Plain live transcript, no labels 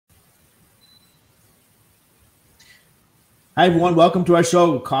Hi, everyone. Welcome to our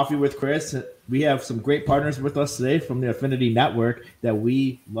show, Coffee with Chris. We have some great partners with us today from the Affinity Network that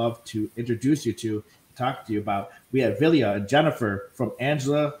we love to introduce you to, talk to you about. We have Vilija and Jennifer from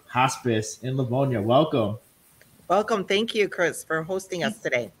Angela Hospice in Livonia. Welcome. Welcome. Thank you, Chris, for hosting us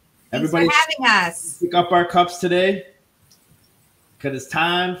today. Thanks for having us. Pick up our cups today because it's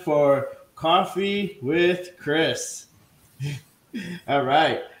time for Coffee with Chris. All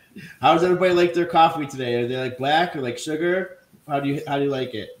right. How does everybody like their coffee today? Are they like black or like sugar? How do you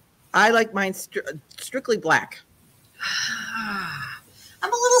like it? I like mine strictly black.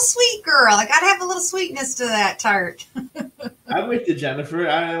 I'm a little sweet girl. I gotta have a little sweetness to that tart. I'm with you, Jennifer.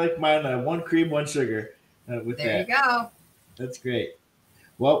 I like mine one cream, one sugar. There you go. That's great.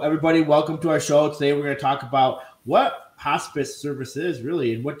 Well, everybody, welcome to our show. Today we're going to talk about what hospice service is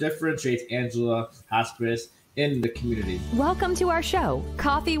really and what differentiates Angela Hospice in the community. Welcome to our show,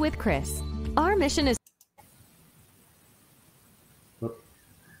 Coffee with Chris. Our mission is...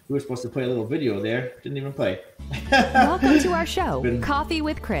 We were supposed to play a little video there. Didn't even play. Welcome to our show, Coffee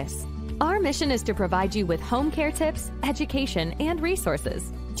with Chris. Our mission is to provide you with home care tips, education, and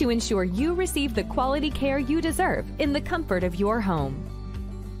resources to ensure you receive the quality care you deserve in the comfort of your home.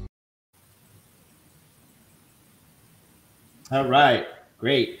 All right,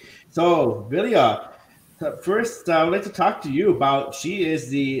 great. So, Vilija, first, I would like to talk to you about, she is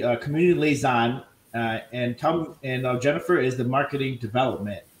the community liaison, and Jennifer is the marketing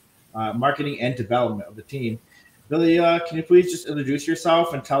and development of the team. Vilija, can you please just introduce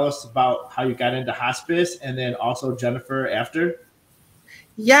yourself and tell us about how you got into hospice, and then also Jennifer after?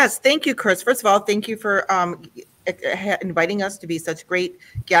 Yes, thank you, Chris. First of all, thank you for inviting us to be such great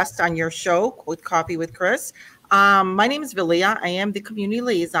guests on your show with Coffee with Chris. My name is Vilija. I am the community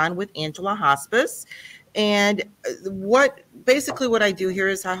liaison with Angela Hospice. And what I do here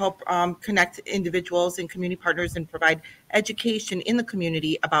is I help connect individuals and community partners and provide education in the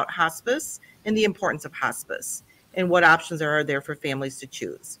community about hospice and the importance of hospice and what options are there for families to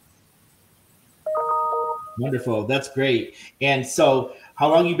choose. Wonderful. That's great. And so how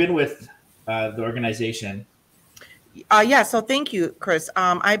long have you been with the organization? So thank you, Chris.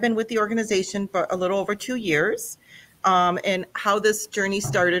 I've been with the organization for a little over 2 years. And how this journey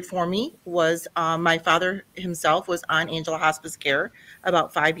started for me was my father himself was on Angela Hospice Care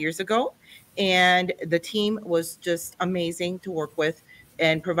about 5 years ago. And the team was just amazing to work with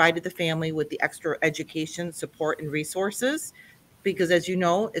and provided the family with the extra education, support, and resources. Because as you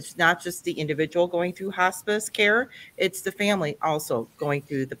know, it's not just the individual going through hospice care, it's the family also going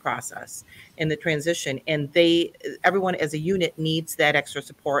through the process and the transition. And everyone as a unit needs that extra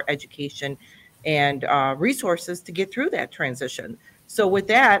support, education, and resources to get through that transition. So with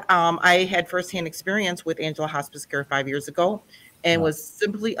that, I had firsthand experience with Angela Hospice Care 5 years ago and was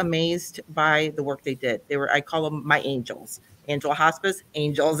simply amazed by the work they did. I call them my angels. Angela Hospice,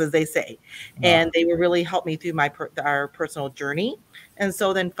 angels, as they say. Wow. And they would really help me through our personal journey. And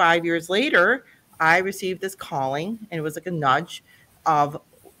so then 5 years later, I received this calling, and it was like a nudge of,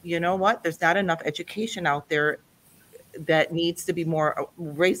 you know what, there's not enough education out there that needs to be more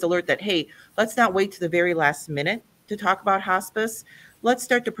raised alert that, hey, let's not wait to the very last minute to talk about hospice. Let's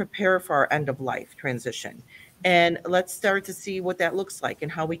start to prepare for our end of life transition. And let's start to see what that looks like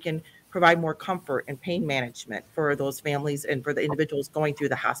and how we can provide more comfort and pain management for those families and for the individuals going through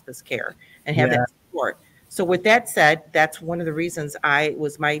the hospice care and have that support. So with that said, that's one of the reasons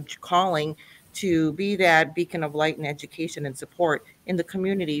my calling to be that beacon of light and education and support in the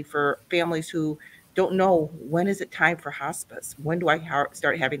community for families who don't know, when is it time for hospice? When do I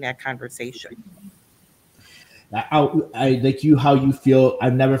start having that conversation? I like you, how you feel. I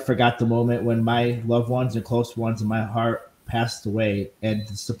never forgot the moment when my loved ones and close ones in my heart passed away, and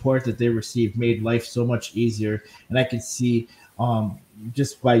the support that they received made life so much easier. And I could see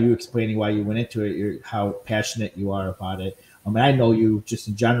just by you explaining why you went into it, how passionate you are about it. And I know you just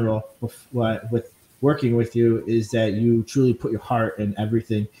in general with working with you is that you truly put your heart in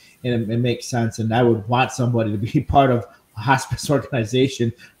everything, and it makes sense. And I would want somebody to be part of a hospice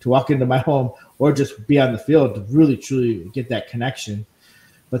organization, to walk into my home or just be on the field to really truly get that connection.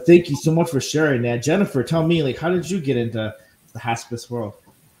 But thank you so much for sharing that. Jennifer, tell me, like, how did you get into the hospice world?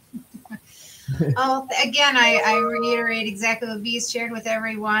 Oh, again, I reiterate exactly what V's shared with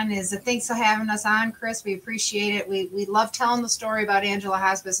everyone is thanks for having us on, Chris. We appreciate it. We love telling the story about Angela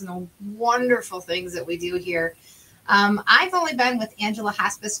Hospice and the wonderful things that we do here. I've only been with Angela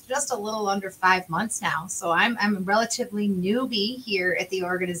Hospice just a little under 5 months now, so I'm a relatively newbie here at the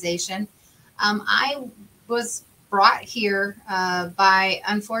organization. I was brought here by,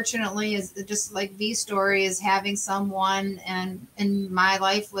 unfortunately, is just like V's story, is having someone and in my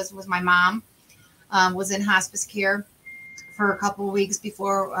life was my mom, was in hospice care for a couple of weeks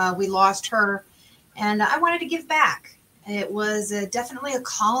before we lost her. And I wanted to give back. It was definitely a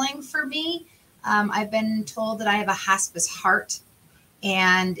calling for me. I've been told that I have a hospice heart,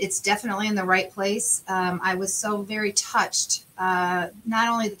 and it's definitely in the right place. I was so very touched, not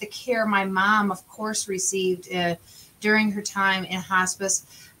only that the care my mom, of course, received during her time in hospice,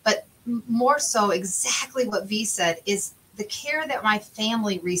 but more so exactly what V said is the care that my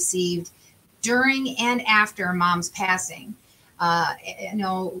family received during and after mom's passing.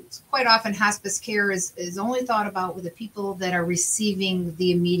 Quite often hospice care is only thought about with the people that are receiving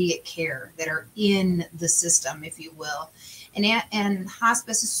the immediate care, that are in the system, if you will. And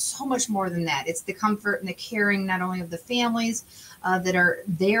hospice is so much more than that. It's the comfort and the caring, not only of the families that are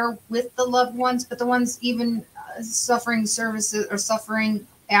there with the loved ones, but the ones even suffering services or suffering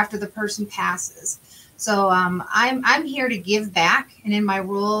after the person passes. So I'm here to give back, and in my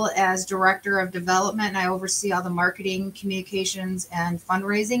role as director of development, I oversee all the marketing, communications, and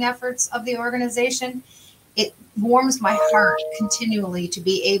fundraising efforts of the organization. It warms my heart continually to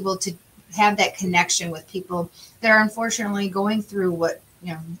be able to have that connection with people that are unfortunately going through what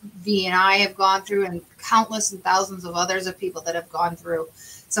V and I have gone through, and countless and thousands of others of people that have gone through.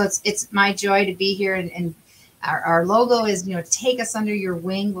 So it's my joy to be here, and our logo is, take us under your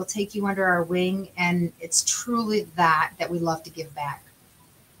wing. We'll take you under our wing. And it's truly that we love to give back.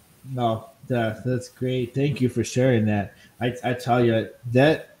 No, that's great. Thank you for sharing that. I tell you,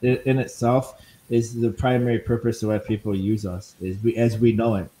 that in itself is the primary purpose of why people use us, is as we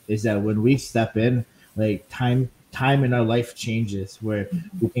know it, is that when we step in, like time in our life changes, where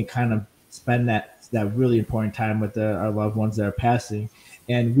we can kind of spend that really important time with our loved ones that are passing.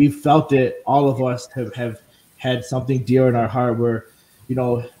 And we felt it. All of us have had something dear in our heart where,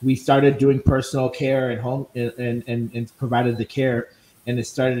 we started doing personal care at home and provided the care, and it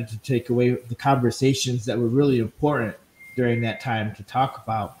started to take away the conversations that were really important during that time to talk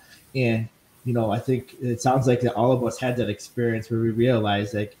about. And, I think it sounds like that all of us had that experience where we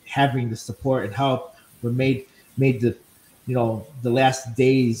realized, like, having the support and help made the, the last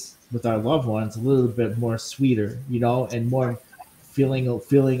days with our loved ones a little bit more sweeter, and more feeling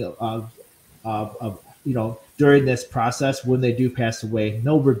of during this process when they do pass away,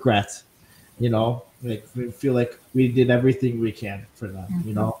 no regrets, like we feel like we did everything we can for them,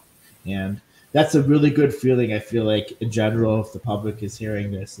 and that's a really good feeling. I feel like in general, if the public is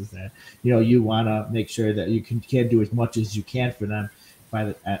hearing this, is that, you want to make sure that you can do as much as you can for them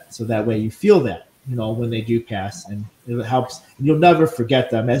so that way you feel that, when they do pass, and it helps. You'll never forget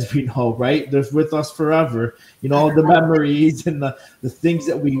them, as we know, right? They're with us forever. The memories and the things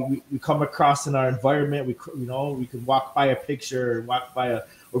that we come across in our environment. We could walk by a picture,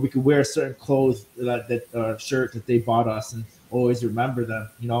 or we could wear a certain clothes that shirt that they bought us, and always remember them.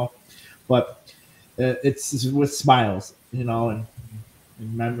 But it's with smiles, and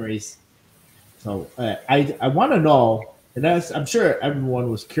memories. So I want to know. And I'm sure everyone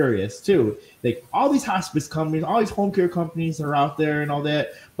was curious too. Like, all these hospice companies, all these home care companies are out there and all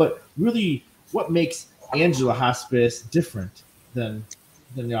that. But really, what makes Angela Hospice different than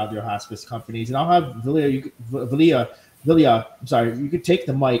the other hospice companies? And I'll have Vilija, I'm sorry, you could take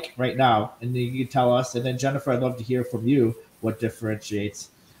the mic right now and then you can tell us. And then Jennifer, I'd love to hear from you what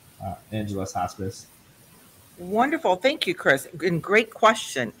differentiates Angela's Hospice. Wonderful. Thank you, Chris. And great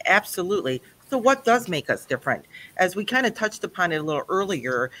question. Absolutely. So what does make us different? As we kind of touched upon it a little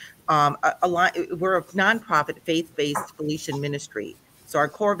earlier, we're a nonprofit faith-based Felician ministry. So our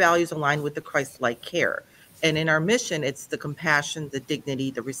core values align with the Christ-like care. And in our mission, it's the compassion, the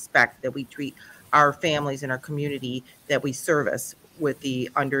dignity, the respect that we treat our families and our community that we service with the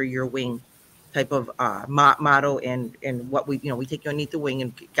under your wing type of motto, and what we take you underneath the wing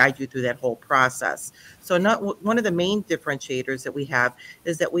and guide you through that whole process. So one of the main differentiators that we have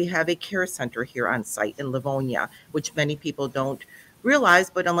is that we have a care center here on site in Livonia, which many people don't realize,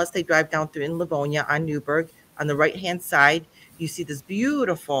 but unless they drive down through in Livonia on Newburgh, on the right-hand side, you see this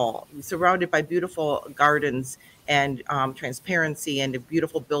surrounded by beautiful gardens and transparency, and a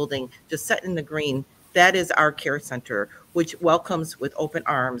beautiful building just set in the green. That is our care center, which welcomes with open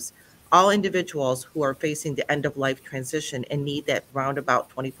arms all individuals who are facing the end of life transition and need that roundabout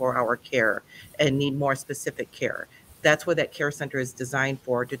 24-hour care and need more specific care. That's what that care center is designed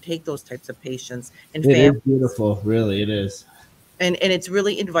for, to take those types of patients and families. It is beautiful, really, it is. And it's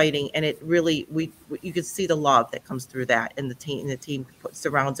really inviting, and it really, you can see the love that comes through that, and the team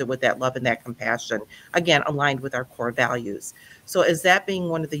surrounds it with that love and that compassion, again aligned with our core values. So as that being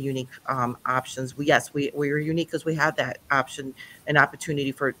one of the unique options, we are unique because we have that option and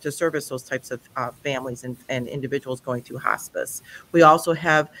opportunity to service those types of families and individuals going through hospice. We also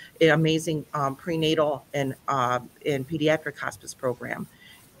have an amazing prenatal and pediatric hospice program.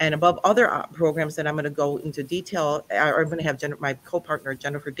 And above other programs that I'm going to go into detail, I'm going to have my co-partner,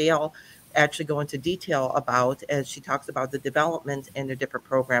 Jennifer Dale, actually go into detail about, as she talks about the development and the different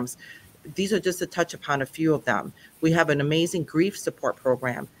programs. These are just to touch upon a few of them. We have an amazing grief support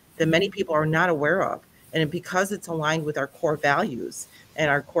program that many people are not aware of. And because it's aligned with our core values and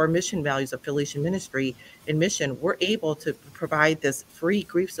our core mission values of Felician Ministry and mission, we're able to provide this free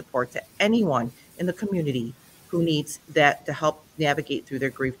grief support to anyone in the community who needs that to help navigate through their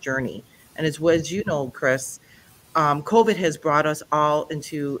grief journey. And as you know, Chris, COVID has brought us all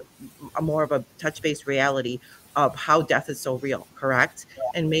into a more of a touch-based reality of how death is so real, correct?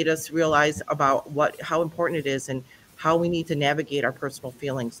 And made us realize about how important it is and how we need to navigate our personal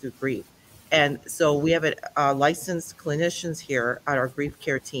feelings through grief. And so we have licensed clinicians here at our grief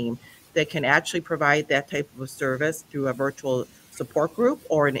care team that can actually provide that type of a service through a virtual support group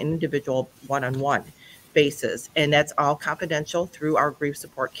or an individual one-on-one basis. And that's all confidential through our grief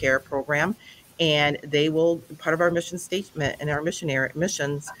support care program. And they will, part of our mission statement and our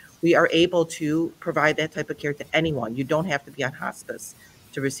missions, we are able to provide that type of care to anyone. You don't have to be on hospice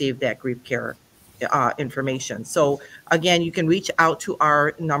to receive that grief care information. So again, you can reach out to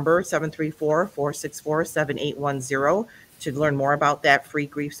our number 734-464-7810 to learn more about that free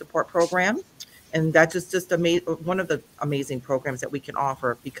grief support program. And that's just one of the amazing programs that we can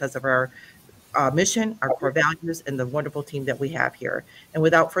offer because of our mission, our core values, and the wonderful team that we have here. And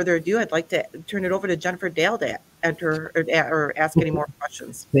without further ado, I'd like to turn it over to Jennifer Dale to enter or ask any more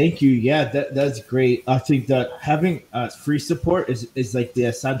questions. Thank you. Yeah, that's great. I think that having free support is like the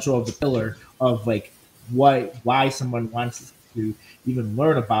essential of the pillar of like why someone wants to even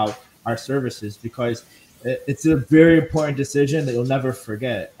learn about our services, because it's a very important decision that you'll never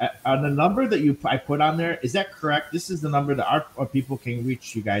forget. On the number that I put on there, is that correct? This is the number that our people can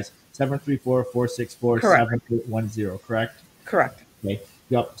reach you guys. 734-464-7810, correct? Correct. Okay.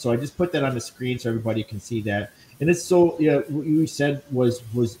 Yep. So I just put that on the screen so everybody can see that. And it's so, what you said was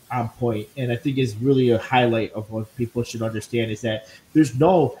on point. And I think is really a highlight of what people should understand is that there's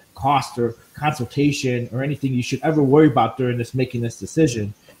no cost or consultation or anything you should ever worry about during making this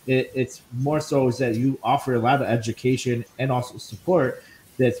decision. It's more so is that you offer a lot of education and also support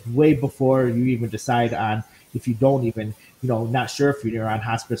that's way before you even decide on, if you don't even, not sure if you're on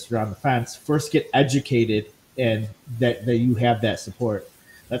hospice or on the fence, first get educated and that you have that support.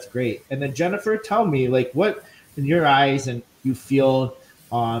 That's great. And then Jennifer, tell me, like, what in your eyes and you feel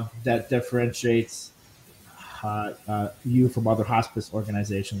that differentiates you from other hospice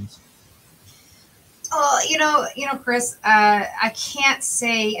organizations? Chris, I can't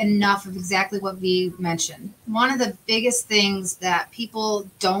say enough of exactly what V mentioned. One of the biggest things that people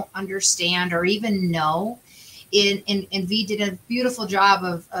don't understand or even know, and V did a beautiful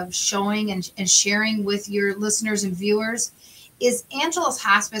job of showing and sharing with your listeners and viewers, is Angela's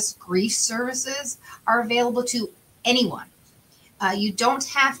Hospice grief services are available to anyone. You don't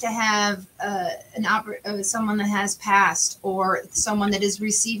have to have someone that has passed or someone that is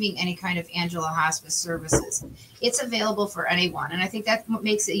receiving any kind of Angela Hospice services. It's available for anyone. And I think that's what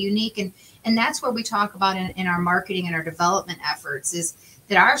makes it unique. And that's what we talk about in our marketing and our development efforts, is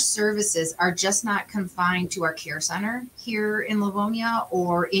that our services are just not confined to our care center here in Livonia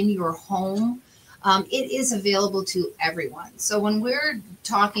or in your home. It is available to everyone. So when we're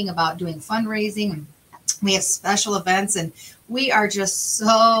talking about doing fundraising, we have special events, and we are just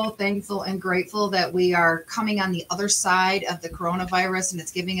so thankful and grateful that we are coming on the other side of the coronavirus, and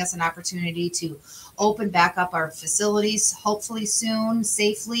it's giving us an opportunity to open back up our facilities, hopefully soon,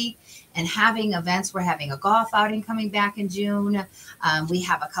 safely, and having events. We're having a golf outing coming back in June. We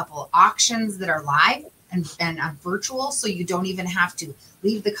have a couple auctions that are live and virtual, so you don't even have to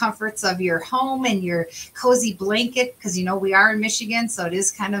leave the comforts of your home and your cozy blanket, because we are in Michigan, so it is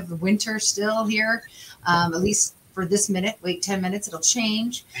kind of winter still here, at least for this minute. Wait 10 minutes, it'll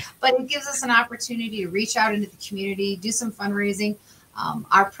change. But it gives us an opportunity to reach out into the community, do some fundraising.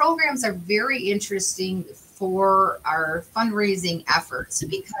 Our programs are very interesting for our fundraising efforts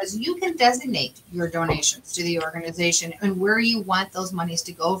because you can designate your donations to the organization and where you want those monies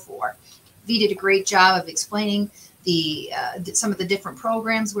to go for. V did a great job of explaining some of the different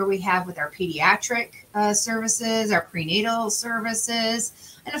programs where we have with our pediatric services, our prenatal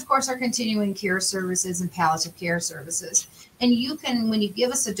services, and of course our continuing care services and palliative care services. And you can, when you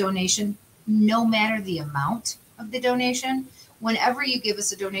give us a donation, no matter the amount of the donation, whenever you give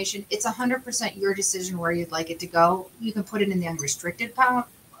us a donation, it's 100% your decision where you'd like it to go. You can put it in the unrestricted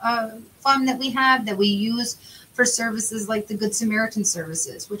fund that we have, that we use for services like the Good Samaritan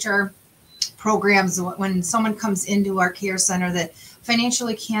services, which are programs when someone comes into our care center that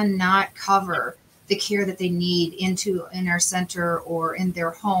financially cannot cover the care that they need in our center or in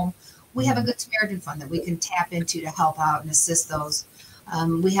their home. We have a Good Samaritan fund that we can tap into to help out and assist those.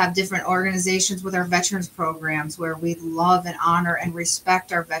 We have different organizations with our veterans programs where we love and honor and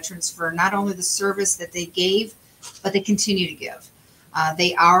respect our veterans for not only the service that they gave, but they continue to give.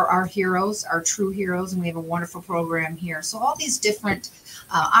 They are our heroes, our true heroes, and we have a wonderful program here. So all these different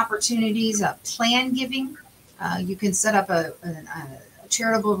opportunities, plan giving. You can set up a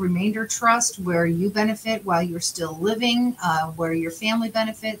charitable remainder trust where you benefit while you're still living, where your family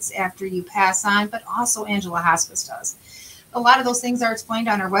benefits after you pass on, but also Angela Hospice does. A lot of those things are explained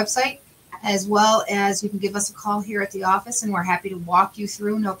on our website, as well as you can give us a call here at the office, and we're happy to walk you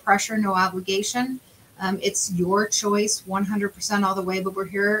through. No pressure, no obligation. It's your choice 100% all the way, but we're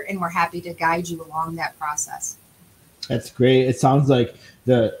here and we're happy to guide you along that process. That's great. It sounds like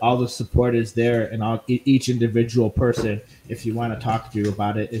all the support is there, and each individual person, if you want to talk to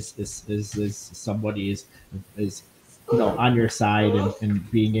about it, is somebody is on your side and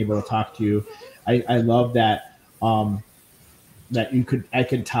being able to talk to you. I love that. That I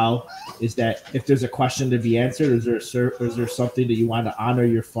can tell is that if there's a question to be answered, is there something that you want to honor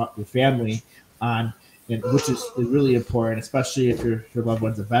your family on, and which is really important, especially if your loved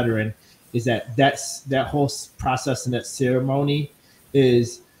one's a veteran, is that whole process and that ceremony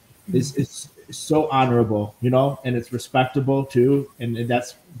is so honorable, and it's respectable too, and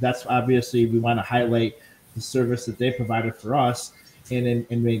that's obviously we want to highlight the service that they provided for us, and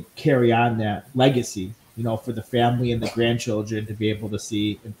we carry on that legacy. For the family and the grandchildren to be able to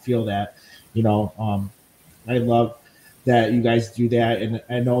see and feel that, I love that you guys do that. And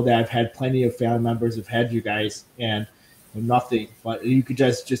I know that I've had plenty of family members have had you guys and nothing, but you could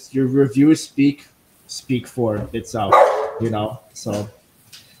just your reviews speak for itself, so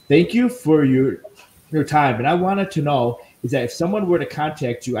thank you for your time. And I wanted to know is that if someone were to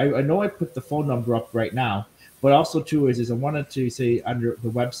contact you, I know I put the phone number up right now, but also too is I wanted to say under the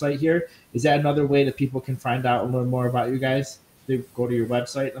website here, is that another way that people can find out a little more about you guys? They go to your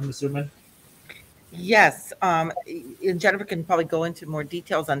website, I'm assuming? Yes. And Jennifer can probably go into more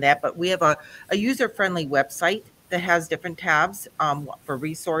details on that, but we have a user-friendly website that has different tabs for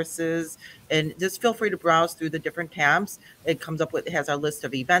resources, and just feel free to browse through the different tabs. It has our list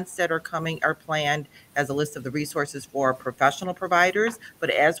of events that are planned, has a list of the resources for professional providers, but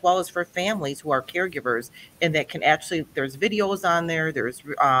as well as for families who are caregivers, and that can there's videos on there, there's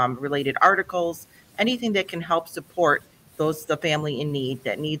related articles, anything that can help support the family in need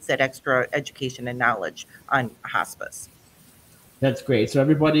that needs that extra education and knowledge on hospice. That's great. So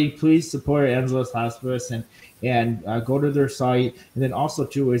everybody, please support Angela's Hospice and go to their site. And then also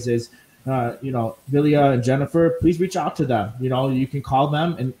too is Vilija and Jennifer, please reach out to them. You can call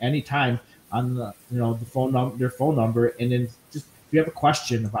them anytime on the their phone number. And then just if you have a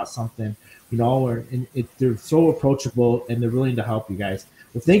question about something, they're so approachable and they're willing to help you guys.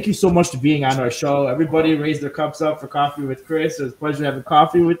 Well, thank you so much for being on our show. Everybody raise their cups up for Coffee with Chris. It was a pleasure having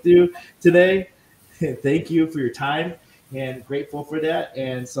coffee with you today. Thank you for your time. And grateful for that.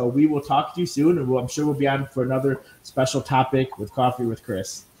 And so we will talk to you soon. And I'm sure we'll be on for another special topic with Coffee with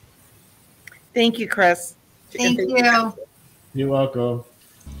Chris. Thank you, Chris. Thank you. You're welcome.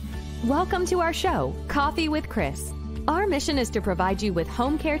 Welcome to our show, Coffee with Chris. Our mission is to provide you with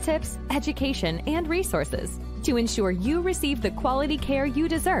home care tips, education, and resources to ensure you receive the quality care you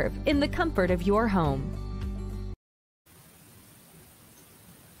deserve in the comfort of your home.